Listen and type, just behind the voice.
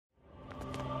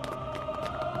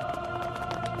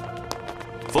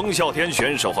风啸天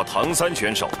选手和唐三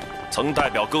选手曾代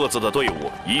表各自的队伍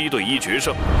1对1决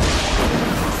胜。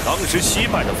当时惜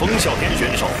败的风啸天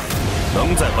选手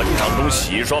能在本场中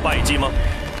洗刷败绩吗？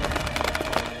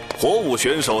火舞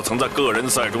选手曾在个人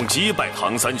赛中击败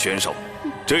唐三选手，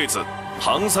这次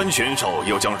唐三选手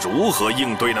又将如何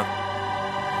应对呢？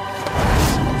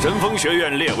神风学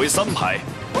院列为3排，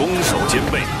攻守兼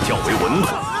备，较为稳妥。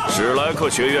史莱克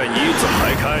学院1字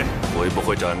排开，会不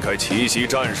会展开奇袭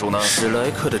战术呢？史莱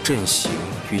克的阵型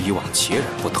与以往截然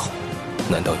不同，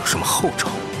难道有什么后招？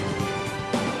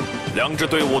两支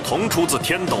队伍同出自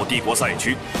天斗帝国赛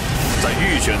区，在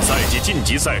预选赛及晋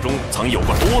级赛中曾有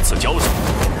过多次交手，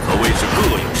可谓是各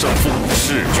有胜负，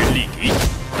势均力敌。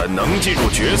但能进入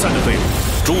决赛的队伍，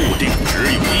注定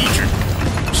只有1支。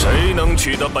谁能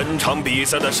取得本场比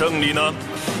赛的胜利呢？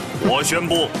我宣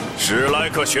布，史莱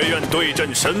克学院对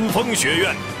阵神风学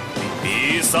院，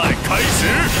比赛开始。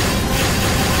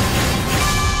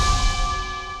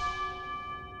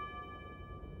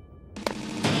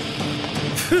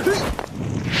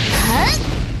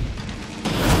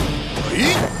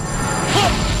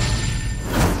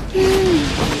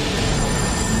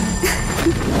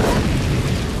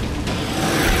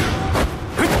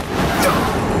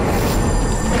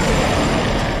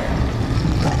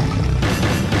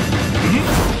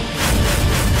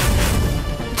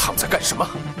他们在干什么？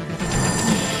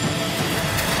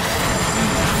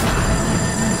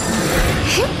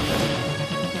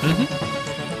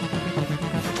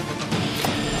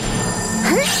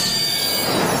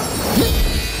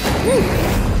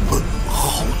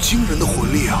好惊人的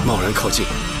魂力啊！贸然靠近，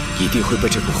一定会被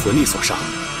这股魂力所杀。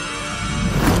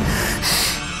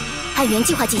按原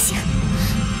计划进行，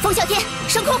风啸天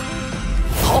升空。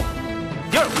好，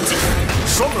第2魂技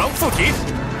双狼附体，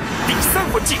第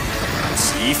3魂技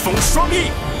疾风双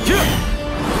翼。第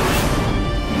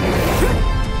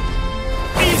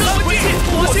3魂技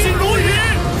火星如雨。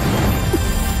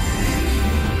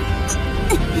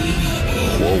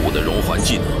火舞的融环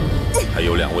技能，还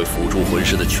有2位辅助魂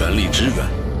师的全力支援，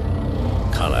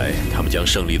看来他们将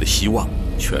胜利的希望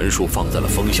全数放在了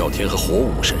风啸天和火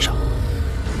舞身上。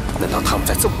难道他们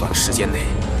在这么短的时间内，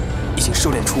已经修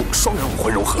炼出双人武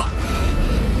魂融合？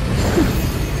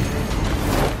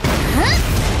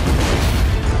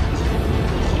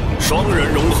双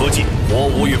人融合技，火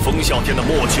舞与风啸天的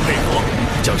默契配合，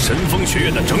将神风学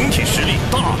院的整体实力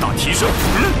大大提升。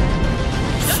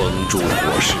风助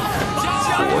火势，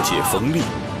火借风力，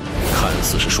看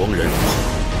似是双人融合，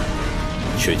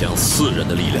却将4人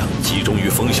的力量集中于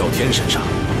风啸天身上，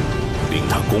令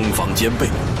他攻防兼备，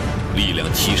力量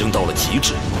提升到了极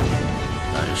致。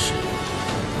但是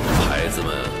孩子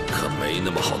们可没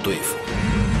那么好对付。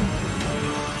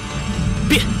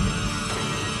变！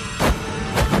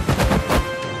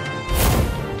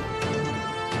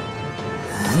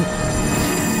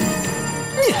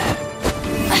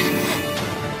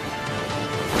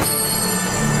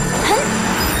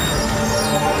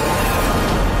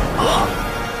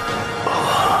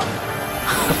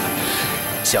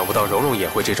想不到蓉蓉也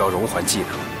会这招融环技能。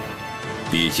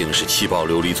毕竟是7宝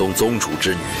琉璃宗宗主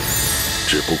之女，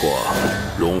只不过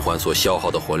融环所消耗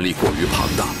的魂力过于庞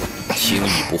大，轻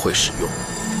易不会使用。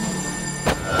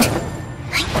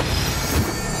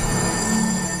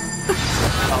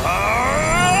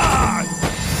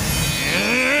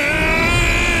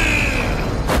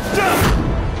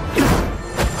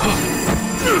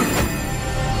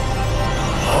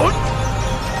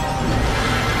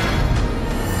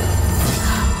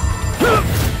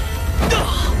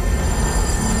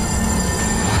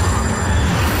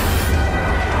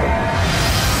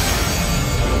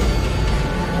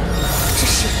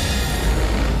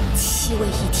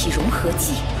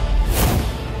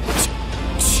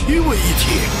7位一体。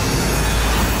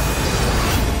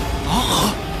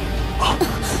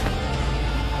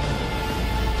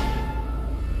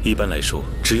一般来说，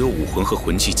只有武魂和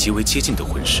魂技极为接近的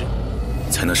魂师，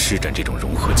才能施展这种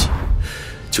融合技，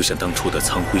就像当初的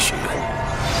苍辉学院。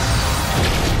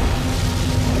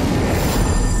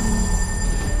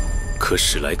可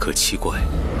史莱克奇怪，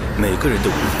每个人的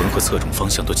武魂和侧重方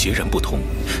向都截然不同，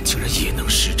竟然也能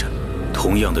施展。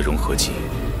同样的融合技，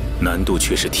难度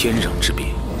却是天壤之别。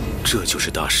这就是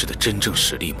大师的真正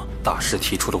实力吗？大师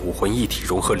提出的武魂一体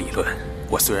融合理论，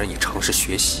我虽然也尝试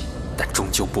学习，但终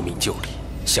究不明就里。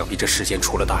想必这世间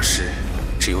除了大师，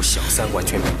只有小三完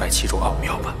全明白其中奥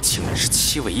妙吧。竟然是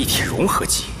7位一体融合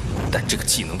技，但这个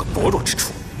技能的薄弱之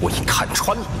处，我已看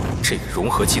穿了。这个融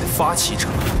合技的发起者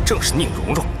正是宁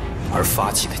荣荣，而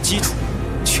发起的基础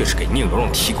却是给宁荣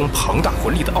荣提供庞大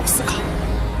魂力的奥斯卡。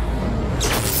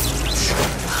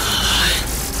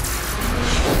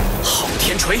好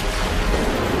天锤！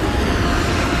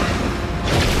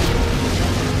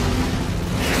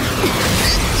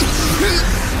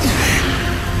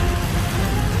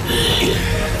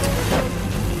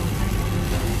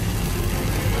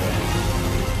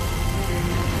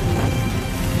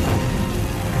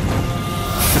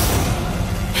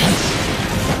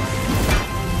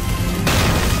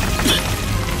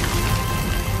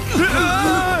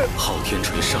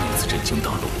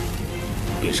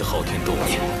便是昊天斗罗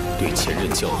对前任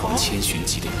教皇千寻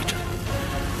疾的一战。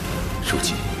如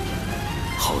今，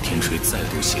昊天锤再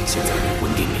度显现在武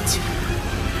魂殿面前，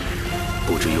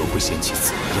不知又会掀起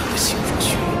怎样的腥风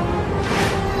血雨。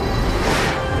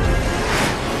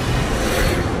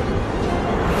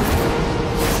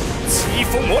疾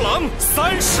风魔狼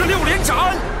36连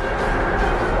斩！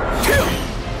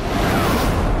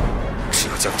只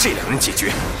要将这两人解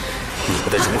决，你们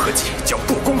的融合技将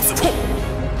不攻自破。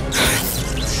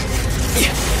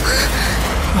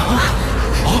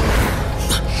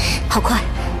好快，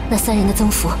那3人的增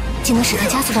幅竟能使他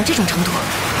加速到这种程度。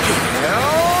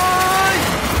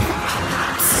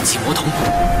紫气魔瞳。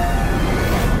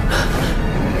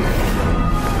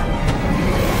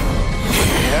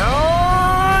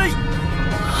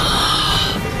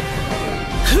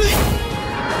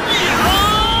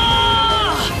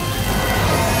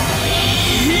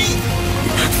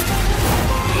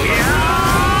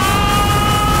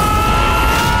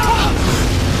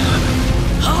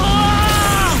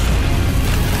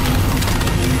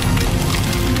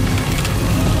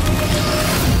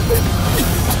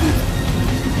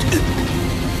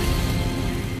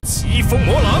疾风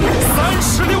魔狼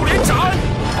36连斩！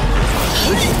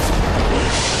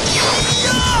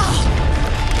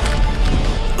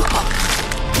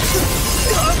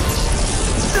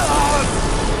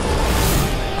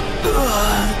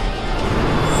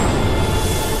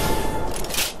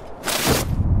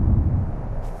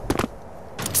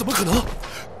怎么可能？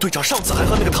队长上次还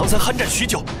和那个唐三酣战许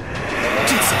久，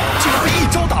这次竟然被一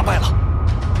招打败了。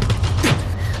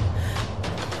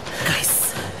该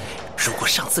死！如果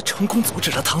上次成功阻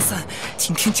止了唐三，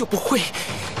今天就不会……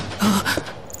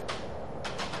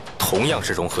同样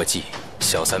是融合技，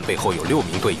小三背后有6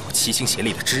名队友齐心协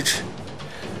力的支持，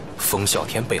风啸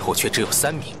天背后却只有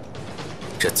3名。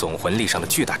这总魂力上的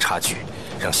巨大差距，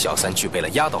让小三具备了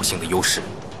压倒性的优势。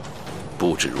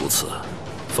不止如此，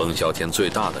风啸天最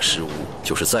大的失误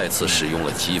就是再次使用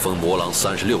了疾风魔狼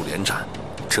36连斩，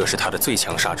这是他的最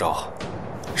强杀招。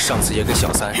上次也给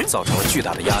小三造成了巨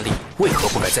大的压力，为何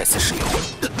不该再次使用？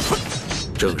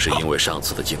正是因为上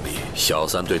次的经历，小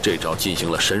三对这招进行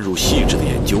了深入细致的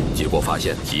研究，结果发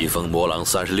现疾风魔狼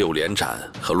36连斩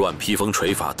和乱披风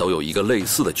锤法都有一个类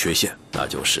似的缺陷，那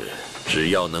就是只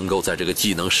要能够在这个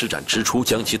技能施展之初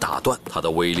将其打断，它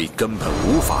的威力根本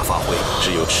无法发挥。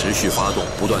只有持续发动，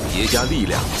不断叠加力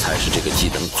量，才是这个技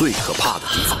能最可怕的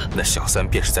地方。那小三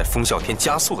便是在风啸天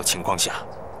加速的情况下，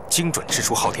精准掷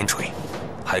出昊天锤，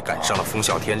还赶上了风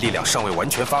啸天力量尚未完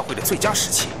全发挥的最佳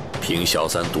时期。凭小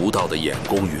三独到的眼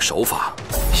功与手法，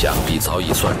想必早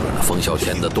已算准了风啸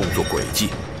天的动作轨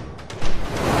迹。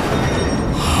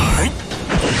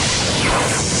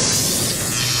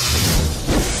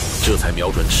这才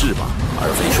瞄准翅膀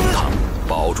而非胸膛，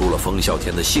保住了风啸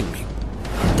天的性命。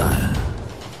但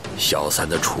小三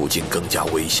的处境更加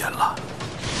危险了。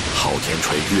昊天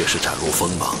锤越是展露锋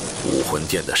芒，武魂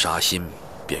殿的杀心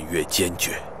便越坚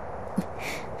决。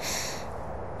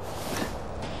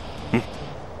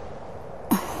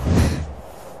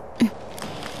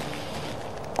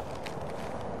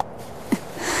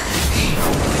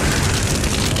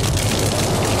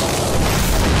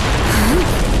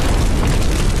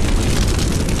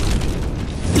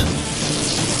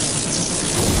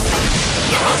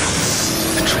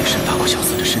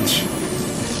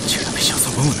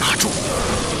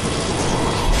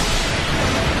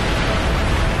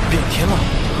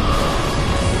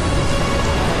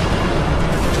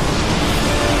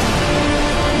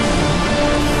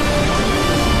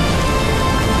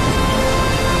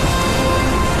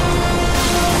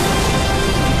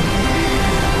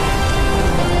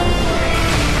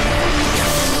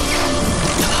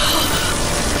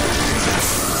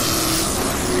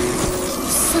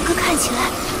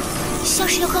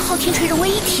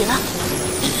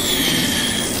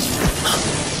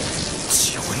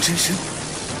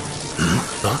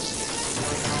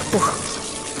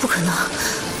不可能，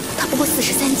他不过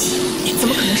43级，怎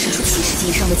么可能使出70级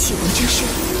以上的气魂真身？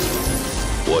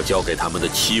我教给他们的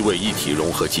7位一体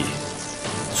融合技，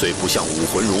虽不像武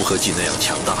魂融合技那样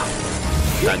强大，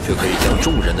但却可以将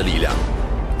众人的力量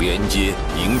连接、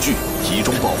凝聚、集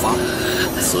中爆发。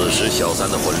此时小三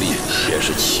的魂力也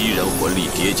是7人魂力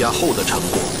叠加后的成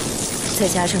果，再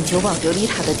加上9宝琉璃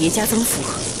塔的叠加增幅，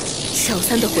小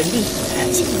三的魂力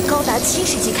竟已高达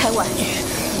70级开外。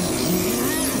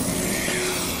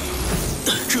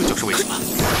这就是为什么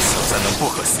小三能不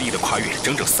可思议地跨越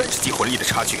整整30级魂力的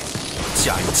差距，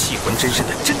驾驭气魂真身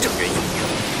的真正原因。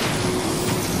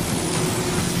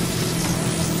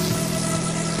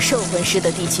兽魂师的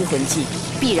第7魂技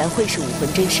必然会是武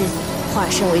魂真身化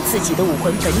身为自己的武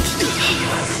魂本体，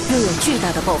拥有巨大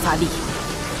的爆发力，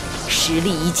实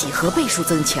力以几何倍数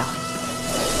增强。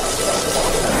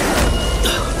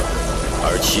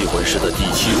而气魂师的第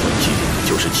7魂技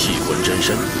就是气魂真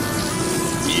身，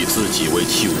以自己为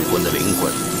气武魂的灵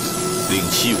魂，令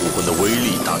气武魂的威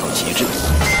力达到极致。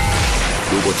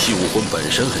如果气武魂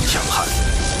本身很强悍，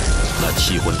那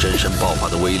气魂真身爆发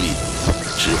的威力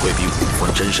只会比武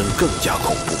魂真身更加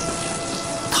恐怖。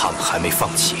他们还没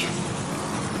放弃，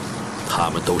他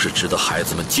们都是值得孩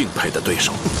子们敬佩的对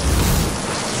手。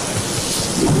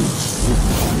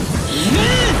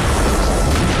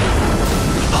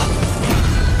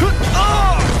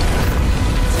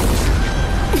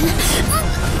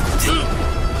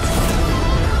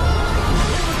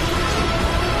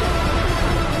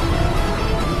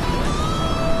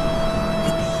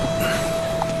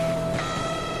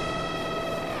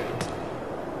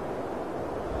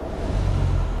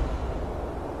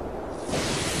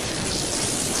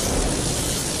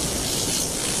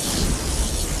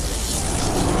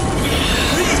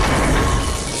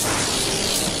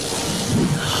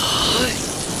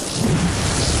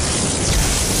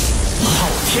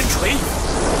天锤，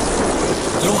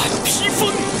乱披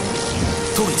风，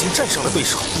都已经战胜了对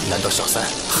手，难道小三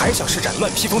还想施展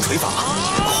乱披风锤法？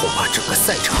恐怕整个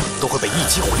赛场都会被一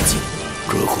击毁尽。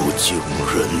这股惊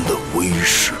人的威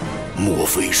势，莫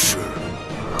非是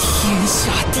天下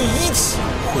第一气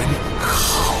魂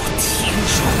昊天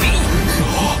锤？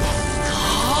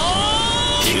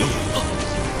停！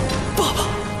爸爸，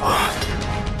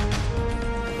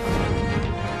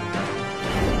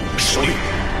手里。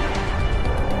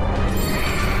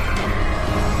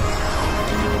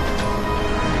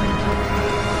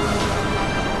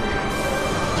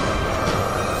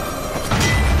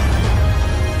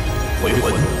回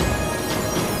魂，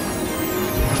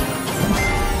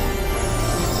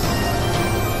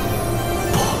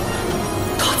不，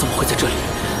他怎么会在这里？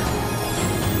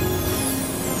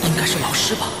应该是老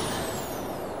师吧？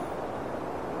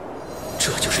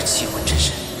这就是气魂真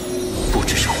身，不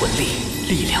只是魂力、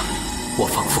力量，我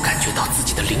仿佛感觉到自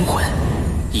己的灵魂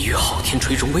已与昊天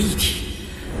锤融为一体，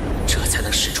这才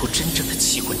能使出真正的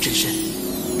气魂真身。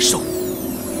收。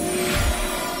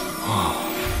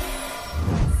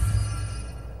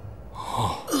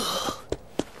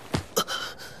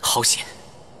好险！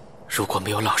如果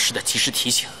没有老师的及时提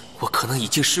醒，我可能已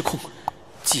经失控，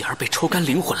继而被抽干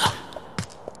灵魂了。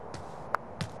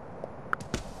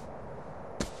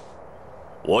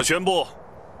我宣布，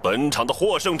本场的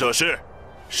获胜者是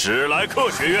史莱克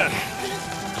学院。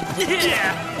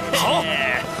好。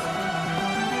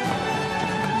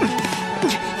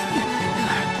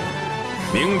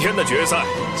明天的决赛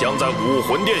将在武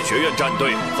魂殿学院战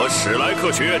队和史莱克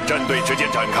学院战队之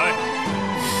间展开。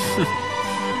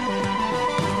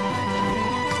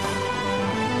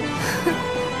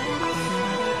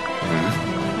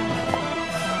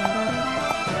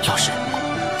老师，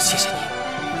谢谢你。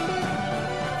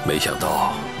没想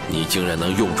到你竟然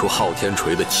能用出昊天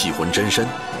锤的气魂真身，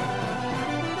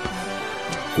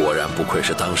果然不愧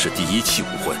是当时第1气武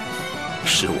魂，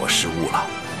是我失误了。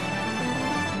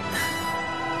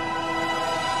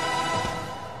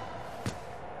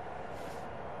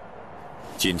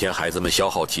今天孩子们消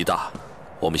耗极大，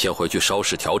我们先回去稍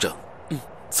事调整，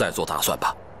再做打算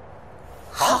吧。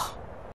好。